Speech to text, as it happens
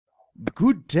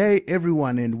Good day,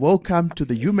 everyone, and welcome to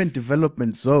the Human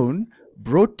Development Zone,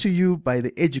 brought to you by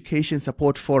the Education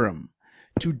Support Forum.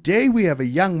 Today, we have a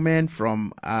young man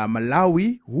from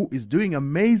Malawi who is doing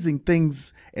amazing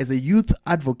things as a youth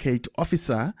advocate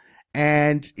officer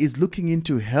and is looking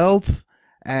into health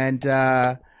and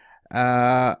other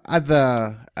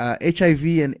HIV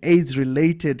and AIDS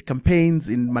related campaigns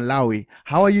in Malawi.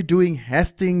 How are you doing,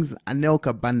 Hastings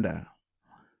Anelka Banda?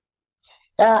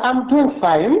 I'm doing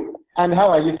fine. And how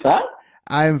are you, sir?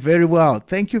 I am very well.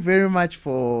 Thank you very much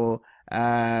for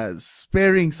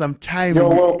sparing some time. You're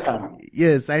welcome.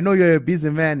 Yes, I know you're a busy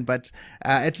man, but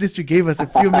at least you gave us a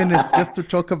few minutes just to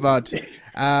talk about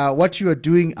what you are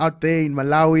doing out there in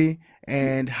Malawi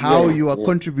and how you are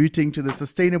contributing to the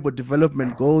sustainable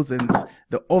development goals and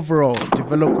the overall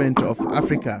development of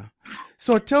Africa.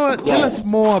 So tell us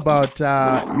more about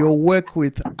your work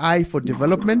with Eye for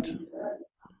Development.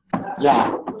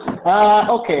 Yeah.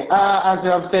 Okay. As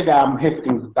you have said, I'm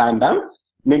Hastings Banda.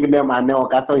 Nickname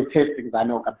Anelka, so it's Hastings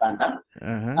Anelka Banda.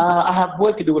 I have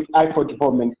worked with Eye for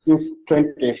Development since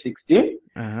 2016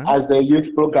 as a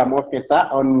youth program officer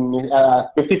on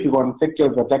specific on sexual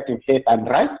reproductive health and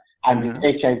rights and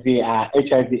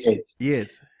HIV/AIDS.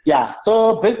 Yes. Yeah.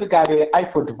 So basically, Eye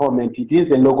for Development, it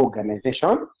is a local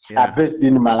organization based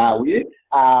in Malawi.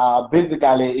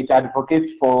 Basically, it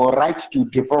advocates for rights to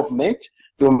development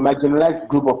to a marginalized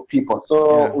group of people.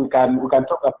 So we can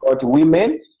talk about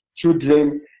women,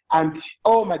 children, and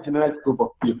all marginalized group of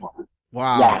people.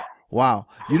 Wow. Yeah. Wow.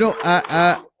 You know,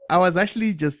 I was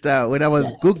actually just when I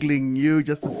was Googling you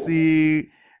just to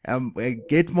see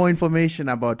get more information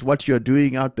about what you're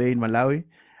doing out there in Malawi,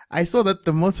 I saw that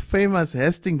the most famous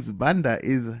Hastings Banda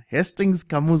is Hastings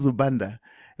Kamuzu Banda,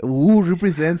 who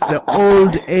represents the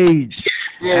old age.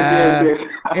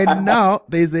 And now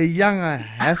there's a younger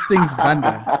Hastings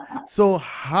Banda. So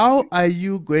how are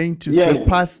you going to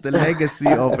surpass the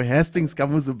legacy of Hastings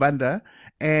Kamuzu Banda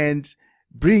and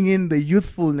bring in the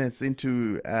youthfulness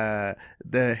into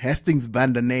the Hastings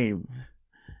Banda name?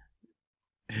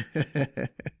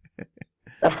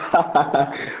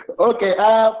 Okay,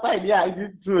 fine. Yeah, it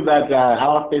is true that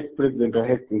our first president of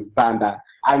Hastings Banda,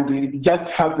 and it just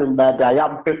happened that I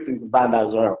am Hastings Banda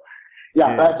as well.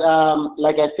 Yeah, but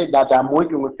like I said, that I'm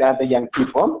working with the other young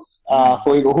people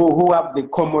who have the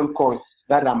common cause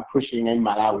that I'm pushing in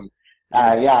Malawi.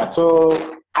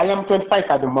 So I am 25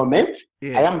 at the moment.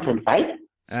 Yes. I am 25.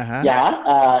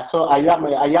 So I am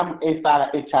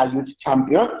SRHR Youth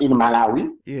Champion in Malawi.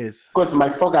 Yes. Because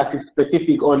my focus is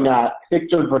specific on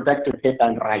sexual reproductive health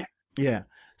and rights. Yeah.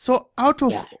 So out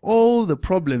of all the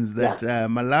problems that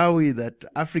Malawi, that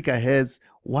Africa has,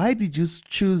 why did you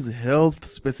choose health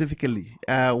specifically?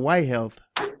 Why health?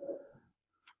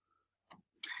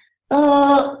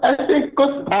 I think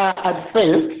because at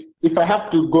first, if I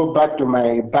have to go back to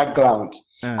my background,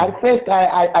 at first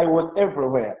I was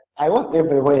everywhere. I was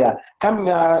everywhere. Coming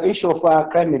issue of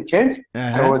climate change,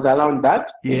 I was around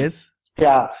that. Yes.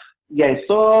 Yeah.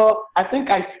 So I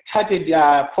think I started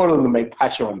following my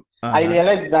passion. I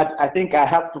realized that I think I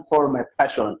have to follow my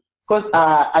passion because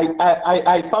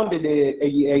I founded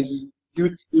a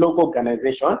youth local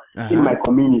organization in my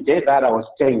community that I was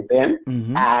staying then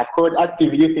called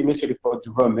Active Youth Initiative for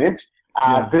Development,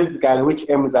 basically which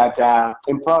aims at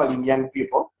empowering young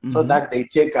people so that they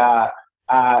take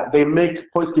they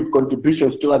make positive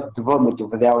contributions towards development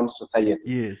of their own society.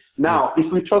 Yes. Now,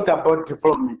 if we talk about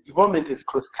development is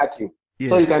cross-cutting. Yes.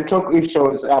 So you can talk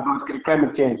issues about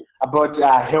climate change, about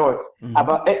health,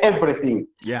 about everything.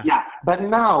 Yeah. But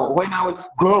now, when I was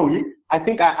growing, I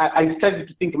think I started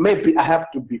to think maybe I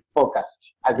have to be focused.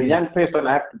 As a young person,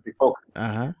 I have to be focused.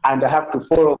 And I have to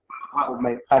follow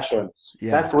my passion.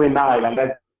 Yeah. That's when now I learned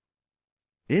that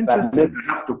maybe I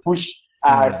have to push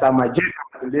some agenda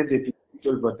related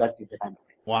to productive.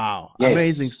 Wow. Yes.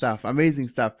 Amazing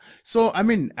stuff. So, I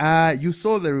mean, you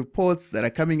saw the reports that are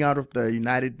coming out of the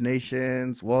United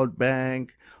Nations, World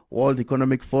Bank, World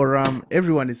Economic Forum.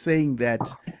 Everyone is saying that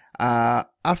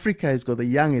Africa has got the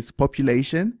youngest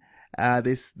population.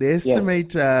 They estimate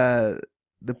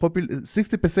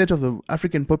 60% of the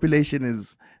African population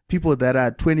is people that are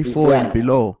 24 and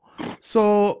below.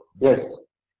 So,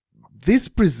 this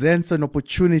presents an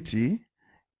opportunity,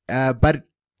 but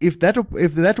if that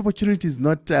opportunity is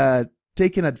not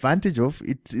taken advantage of,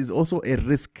 it is also a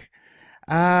risk.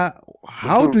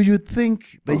 How do you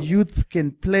think the youth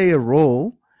can play a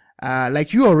role,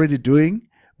 like you're already doing,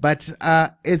 but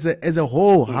as a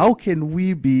whole, how can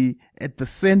we be at the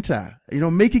center,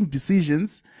 making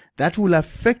decisions that will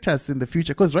affect us in the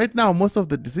future? Because right now, most of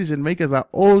the decision makers are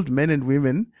old men and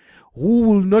women who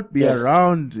will not be Yes.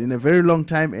 around in a very long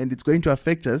time, and it's going to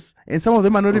affect us. And some of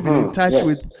them are not even in touch Yes.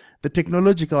 with the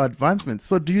technological advancements.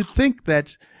 So do you think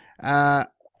that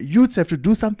youths have to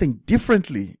do something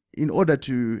differently in order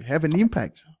to have an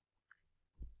impact?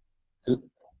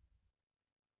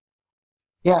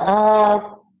 Yeah,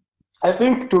 I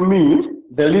think to me,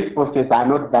 the responses are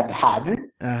not that hard.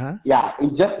 Yeah,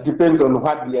 it just depends on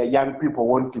what the young people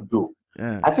want to do.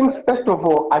 I think first of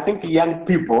all, I think young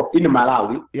people in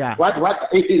Malawi, what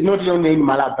not only in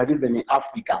Malawi but even in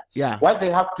Africa, what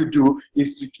they have to do is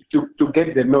to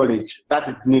get the knowledge that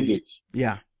is needed.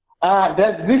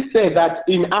 There's this say that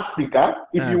in Africa,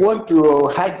 if you want to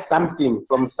hide something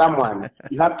from someone,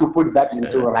 you have to put that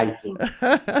into writing.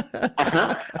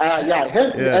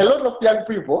 A lot of young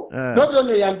people, not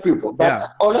only young people, but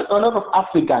a lot of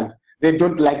Africans, they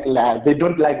don't like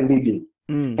leading.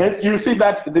 Hence, you see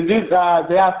that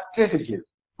there are strategies.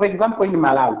 For example, in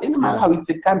Malawi, it's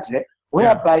a country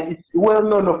whereby it's well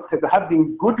known of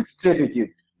having good strategies,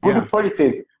 good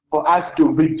policies for us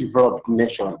to be developed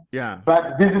nation.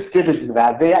 But these strategies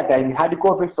are there, they're in hard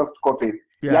copies, soft copies.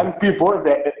 Young people,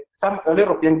 a lot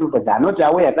of young people, they are not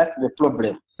aware that's the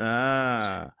problem.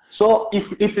 So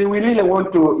if we really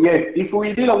want to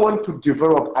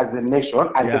develop as a nation,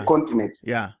 as a continent,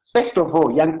 first of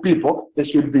all, young people, they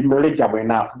should be knowledgeable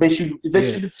enough. They should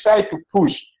try to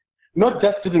push, not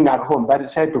just sitting at home,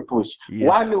 but try to push.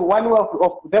 One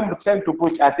of them trying to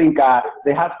push, I think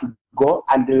they have to go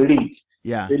and read.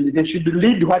 They should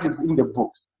read what is in the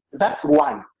books. That's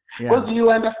one. Because you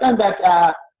understand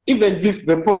that even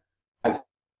the book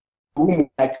whom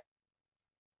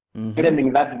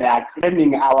claiming that they are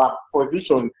claiming our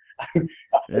position,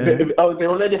 they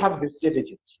already have the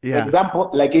strategy. For example,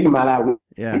 like in Malawi,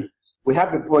 we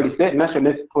have the policy,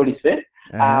 national policy,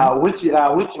 which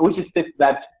states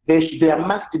that there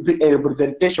must be a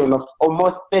representation of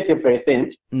almost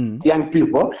 30% young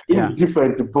people in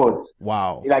different boards.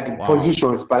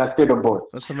 Positions, parastatal boards.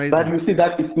 That's amazing. But you see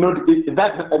that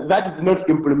that is not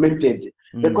implemented.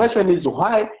 The question is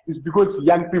why? It's because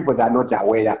young people are not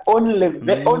aware. Only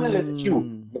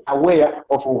few are aware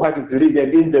of what is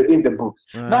written in the books.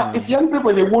 Now, if young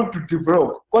people they want to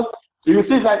develop, because you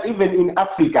see that even in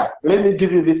Africa, let me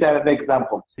give you this other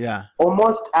example.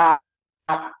 Almost 80%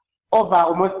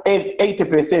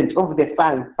 of the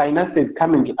finances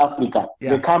coming to Africa,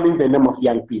 they come in the name of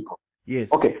young people.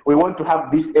 Okay, we want to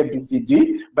have this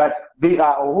ABCD, but they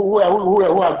are who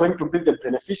are going to be the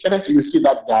beneficiaries. You see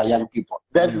that they are young people.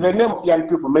 There's the name of young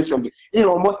people mentioned in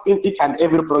almost in each and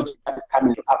every project that is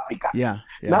coming to Africa.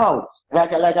 Now,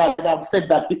 like I've said,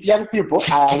 that if young people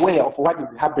are aware of what is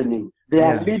happening, they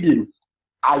are leading.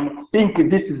 I think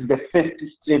this is the first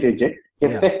strategy,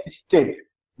 the first step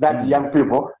that young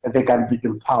people they can be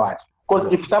empowered.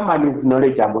 Because if someone is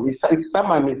knowledgeable, if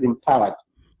someone is empowered.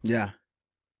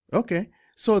 Okay,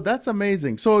 so that's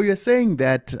amazing. So you're saying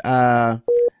that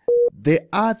there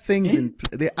are things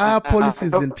there are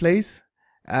policies in place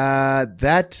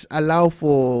that allow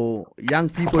for young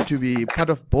people to be part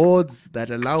of boards,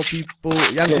 that allow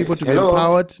young people to be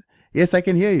empowered. Yes, I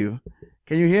can hear you.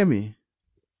 Can you hear me?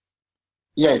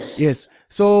 Yes.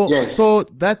 So you're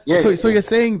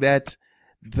saying that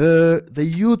the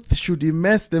youth should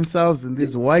immerse themselves in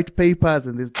these white papers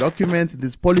and these documents and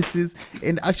these policies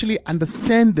and actually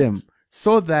understand them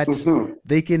so that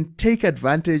they can take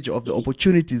advantage of the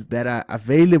opportunities that are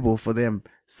available for them,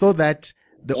 so that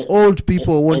the old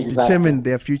people won't determine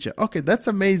their future. Okay, that's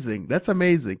amazing.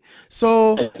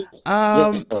 So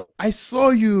I saw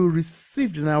you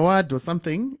received an award or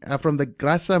something from the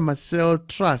Graça Machel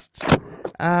Trust.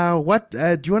 What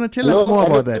do you want to tell us more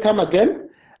about that? Come again?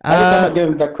 Come again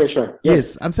with that question.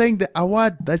 Yes, I'm saying the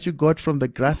award that you got from the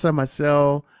Graça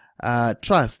Machel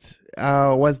Trust,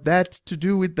 was that to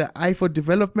do with the Eye for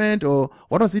Development, or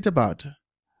what was it about?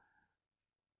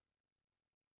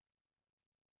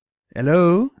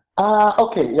 Hello?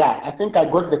 Okay, I think I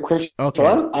got the question. Okay.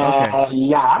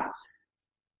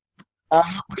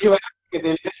 You the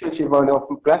relationship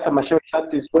of Graça Machel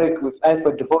Trust is work with Eye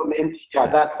for Development.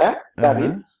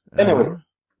 Anyway,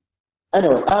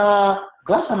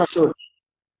 Graça Machel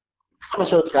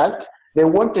Trust, they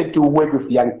wanted to work with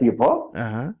young people.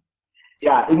 In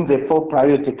the 4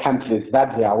 priority countries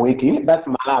that they are working. That's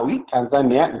Malawi,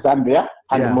 Tanzania, Zambia,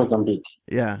 and Mozambique.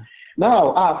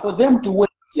 Now, for them to work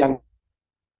with young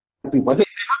people, they have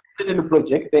a certain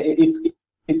project.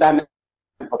 It's an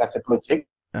advocacy project.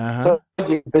 So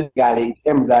basically, it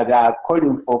aims at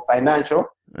calling for financial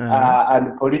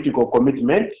and political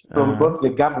commitment from both the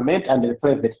government and the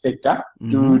private sector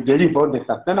to deliver the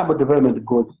sustainable development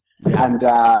goals and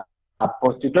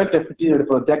post 2015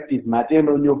 reproductive,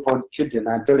 maternal, newborn children,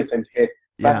 and adolescent health,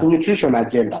 but nutrition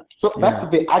agenda. So that's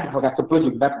the advocacy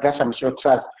project that Gresham Shaw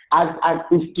Trust as an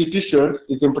institution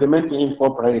is implementing in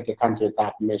 4 priority countries that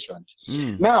I mentioned.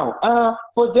 Now,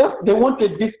 for them, they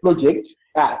wanted this project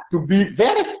to be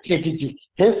very strategic,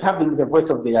 hence having the voice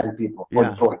of the young people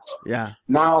on board.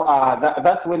 Now,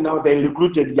 that's when now they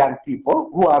recruited young people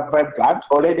who are vibrant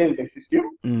already in the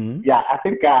system. I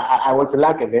think I was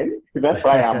lucky then. That's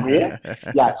why I'm here.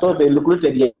 So they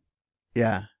recruited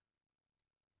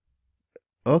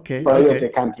priority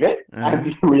country,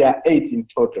 and we are 8 in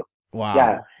total.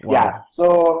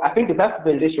 So I think that's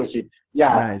the relationship.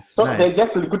 They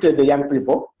just recruited the young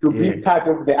people to be part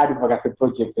of the advocacy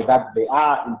project that they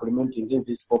are implementing in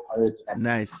this 4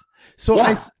 priorities. So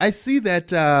I see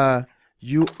that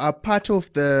you are part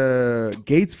of the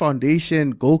Gates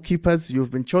Foundation goalkeepers.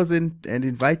 You've been chosen and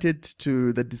invited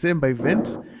to the December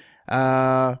event.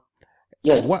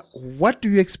 What do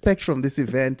you expect from this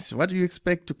event? What do you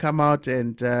expect to come out,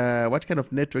 and what kind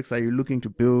of networks are you looking to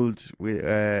build with,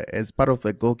 as part of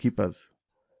the goalkeepers?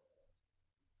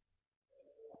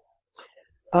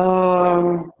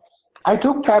 I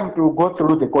took time to go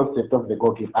through the concept of the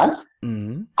goalkeepers,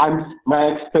 and my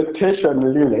expectation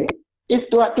really is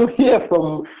to hear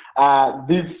from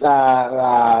these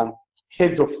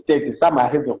heads of state. Some are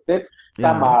heads of state,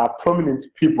 some are prominent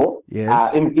people in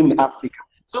Africa.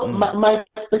 So my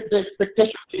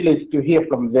expectation is to hear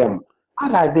from them.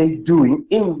 What are they doing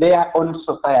in their own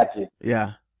society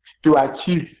to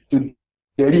achieve, to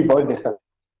deliver the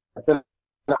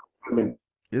sustainable?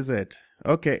 Is it?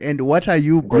 Okay, and what are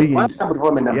you bringing? Number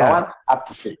one up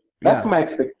to 6. That's my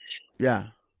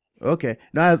expectation. Okay.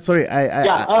 No, sorry.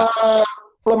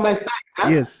 From my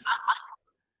side.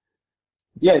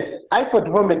 I for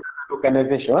development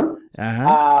organization.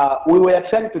 We were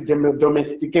trying to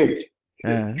domesticate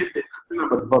the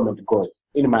development goals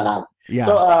in Malawi.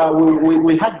 So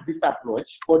we had this approach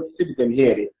called citizen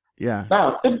hearing.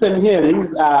 Now, citizen hearings,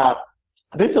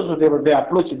 this was the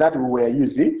approach that we were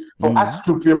using for us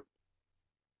to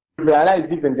realize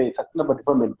even the sustainable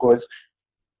development goals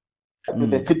to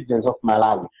the citizens of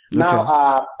Malawi.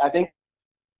 Now, I think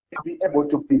we'll be able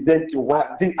to present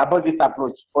about this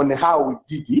approach on how we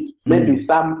did it. Maybe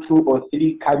some 2 or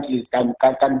 3 countries can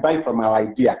buy from our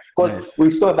idea, because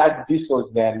we saw that this was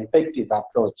an effective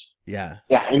approach.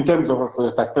 In terms of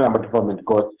sustainable development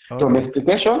goals,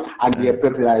 domestication and the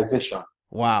popularization.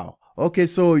 Wow. Okay,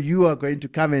 so you are going to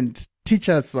come and teach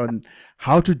us on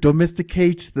how to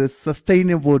domesticate the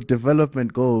sustainable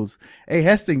development goals. Hey,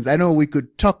 Hastings, I know we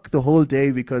could talk the whole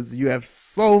day because you have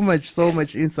so much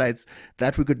insights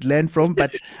that we could learn from.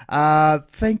 But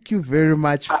thank you very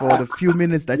much for the few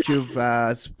minutes that you've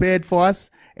spared for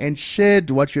us and shared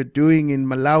what you're doing in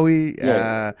Malawi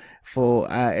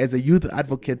for as a youth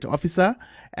advocate officer.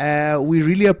 We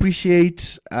really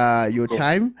appreciate your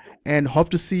time and hope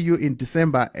to see you in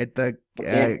December at the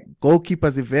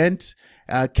goalkeepers event,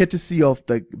 courtesy of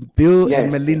the Bill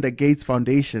and Melinda Gates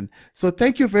Foundation. So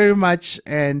thank you very much,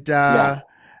 and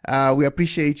we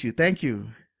appreciate you. Thank you.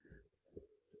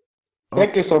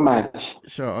 Thank you so much.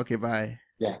 Sure. Okay. Bye.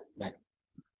 Bye.